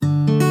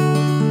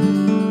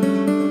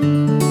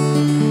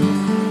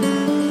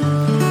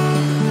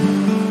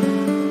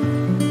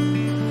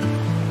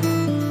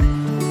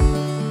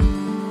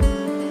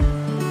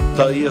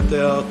ia te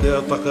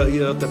taka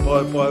ia te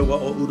pai wa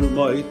o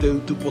urumai te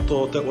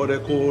utupoto te ore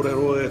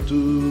kōrero e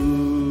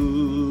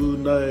tū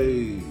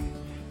nei.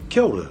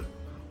 Kia ora.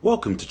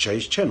 Welcome to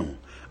Chase Channel,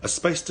 a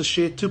space to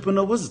share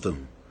tupuna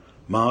wisdom,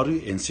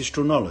 Māori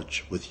ancestral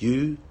knowledge with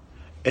you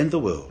and the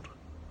world.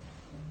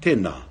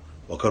 Tēnā,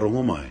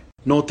 wakarongo mai.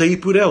 Nō te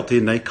ipureo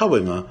tēnei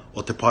kawenga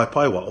o te pai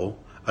wao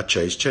a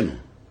Chase Channel.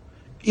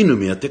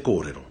 Inumia te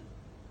kōrero.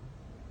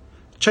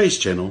 Chase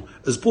Channel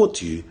is brought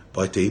to you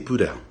by Te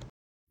Ipureo.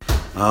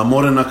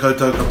 Morena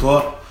koutou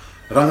katoa.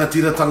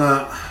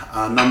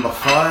 Rangatiratanga number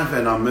 5,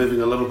 and I'm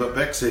moving a little bit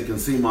back so you can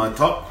see my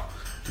top.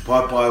 Te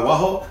pai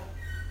waho.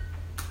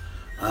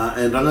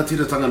 And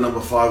Rangatiratanga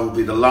number 5 will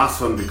be the last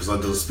one because I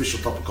did a special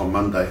topic on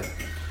Monday.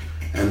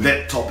 And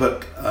that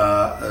topic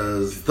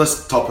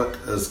this topic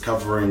is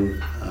covering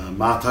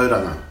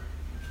mātauranga.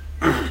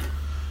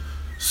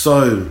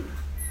 So,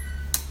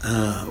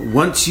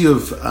 once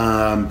you've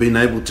been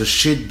able to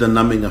shed the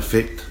numbing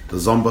effect, the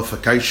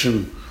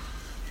zombification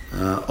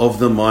of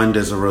the mind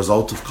as a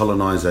result of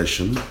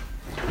colonisation,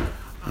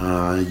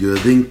 you're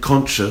then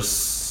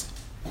conscious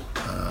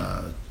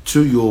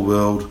to your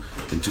world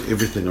and to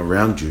everything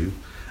around you.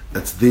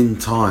 It's then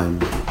time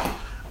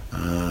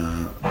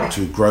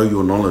to grow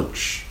your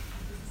knowledge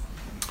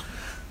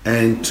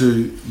and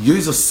to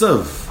use a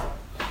sieve.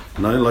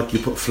 You know, like you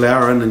put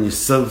flour in and you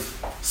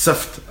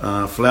sift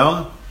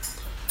flour.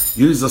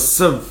 Use a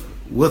sieve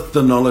with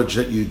the knowledge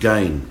that you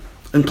gain,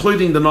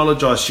 including the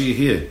knowledge I share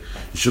here.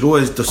 You should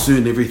always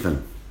discern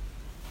everything.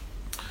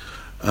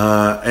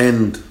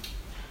 And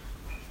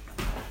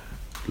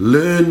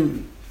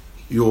learn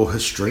your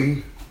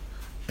history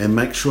and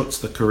make sure it's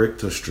the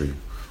correct history.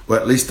 Or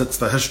at least it's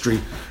the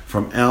history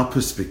from our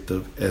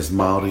perspective as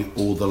Māori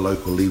or the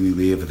local iwi,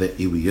 wherever that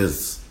iwi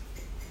is.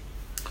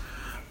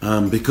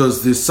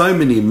 Because there's so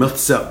many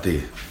myths out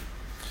there.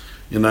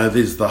 You know,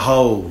 there's the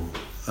whole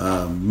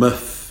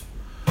myth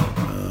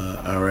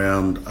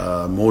around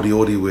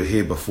Moriori were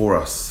here before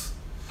us.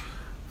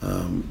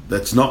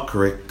 That's not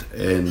correct,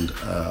 and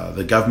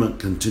the government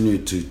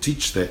continued to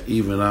teach that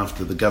even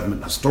after the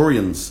government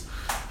historians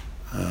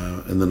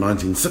in the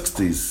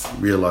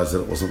 1960s realised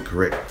that it wasn't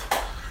correct.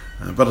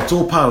 But it's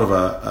all part of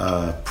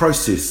a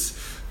process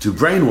to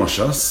brainwash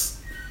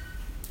us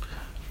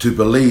to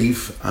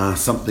believe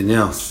something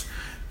else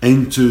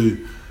and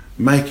to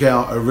make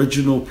our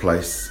original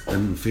place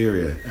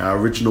inferior, our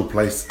original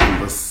place in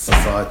this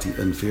society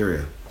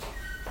inferior.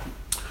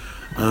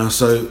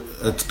 So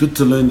it's good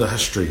to learn the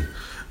history.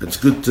 It's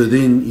good to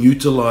then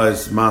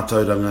utilise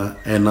mātauranga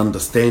and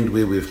understand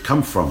where we've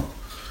come from.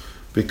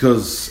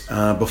 Because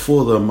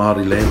before the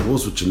Māori land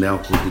wars, which are now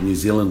called the New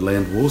Zealand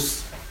land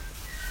wars,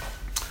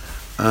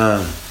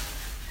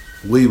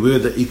 we were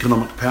the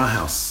economic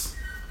powerhouse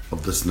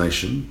of this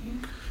nation.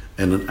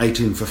 And in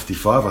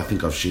 1855, I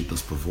think I've shared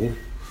this before,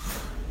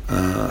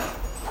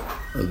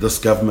 this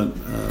government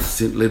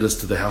sent letters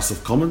to the House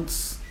of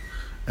Commons,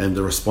 and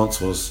the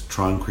response was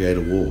try and create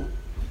a war.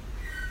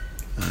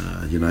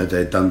 You know,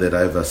 they'd done that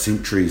over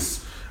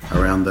centuries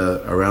around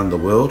the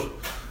world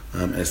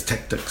as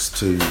tactics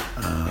to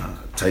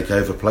take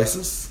over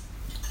places,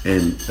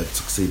 and it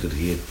succeeded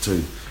here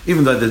too,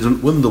 even though they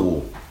didn't win the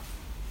war.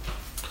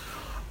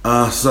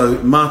 So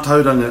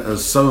mātauranga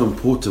is so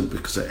important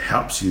because it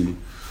helps you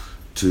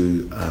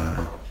to,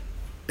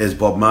 as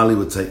Bob Marley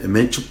would say,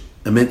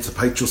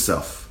 emancipate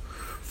yourself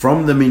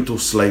from the mental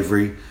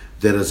slavery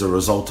that is a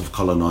result of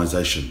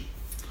colonisation.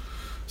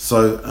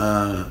 So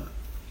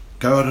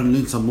go out and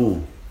learn some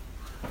more.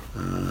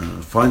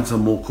 Find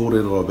some more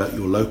kōrero about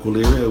your local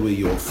area, where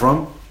you're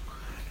from,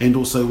 and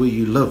also where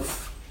you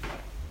live.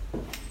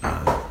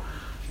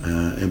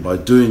 And by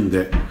doing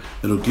that,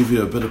 it'll give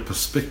you a bit of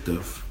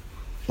perspective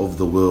of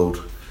the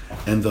world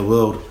and the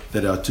world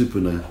that our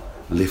tupuna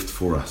left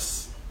for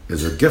us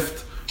as a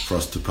gift for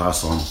us to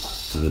pass on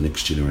to the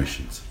next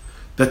generations.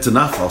 That's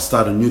enough. I'll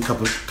start a new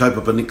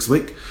kaupapa next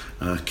week.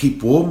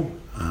 Keep warm.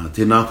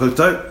 Tēnā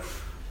koutou.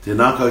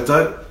 Tēnā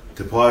koutou.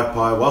 Te pai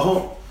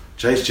waho.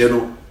 Chase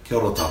Channel. Kia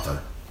ora tātou.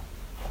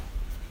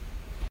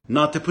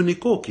 Nā Te Puni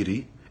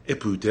Kōkiri e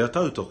pūtea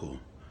tautoko.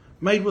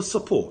 Made with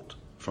support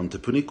from Te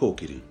Puni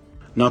Kōkiri.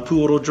 Nā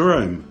Puoro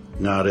Jerome,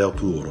 Ngā Reo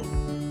Puoro.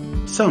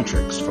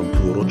 Soundtracks from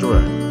Puoro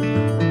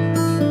Jerome.